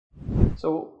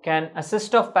So can a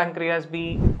cyst of pancreas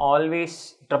be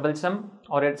always troublesome,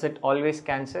 or is it always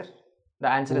cancer? The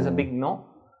answer is a big no.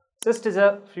 Cyst is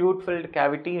a fluid-filled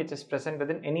cavity which is present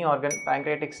within any organ.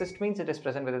 Pancreatic cyst means it is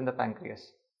present within the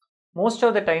pancreas. Most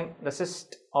of the time, the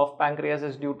cyst of pancreas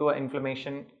is due to an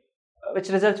inflammation which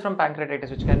results from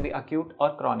pancreatitis, which can be acute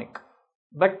or chronic.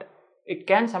 But it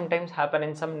can sometimes happen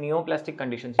in some neoplastic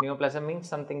conditions. Neoplasm means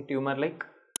something tumor-like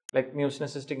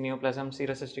mucinous cystic neoplasm,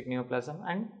 serocystic neoplasm,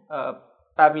 and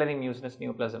papillary mucinous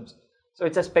neoplasms. So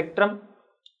it's a spectrum.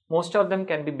 Most of them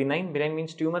can be benign. Benign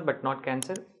means tumor but not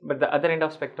cancer. But the other end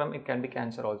of spectrum, it can be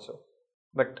cancer also.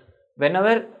 But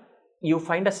whenever you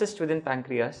find a cyst within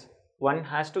pancreas, one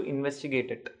has to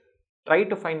investigate it. Try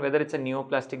to find whether it's a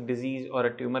neoplastic disease or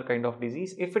a tumor kind of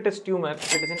disease. If it is tumor,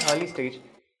 if it is in early stage,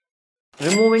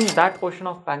 removing that portion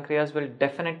of pancreas will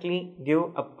definitely give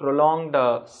a prolonged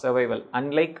survival,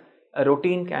 unlike a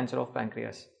routine cancer of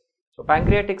pancreas. So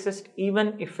pancreatic cyst,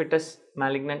 even if it is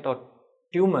malignant or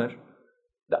tumor,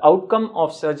 the outcome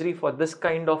of surgery for this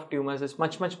kind of tumors is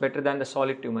much better than the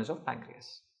solid tumors of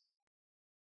pancreas.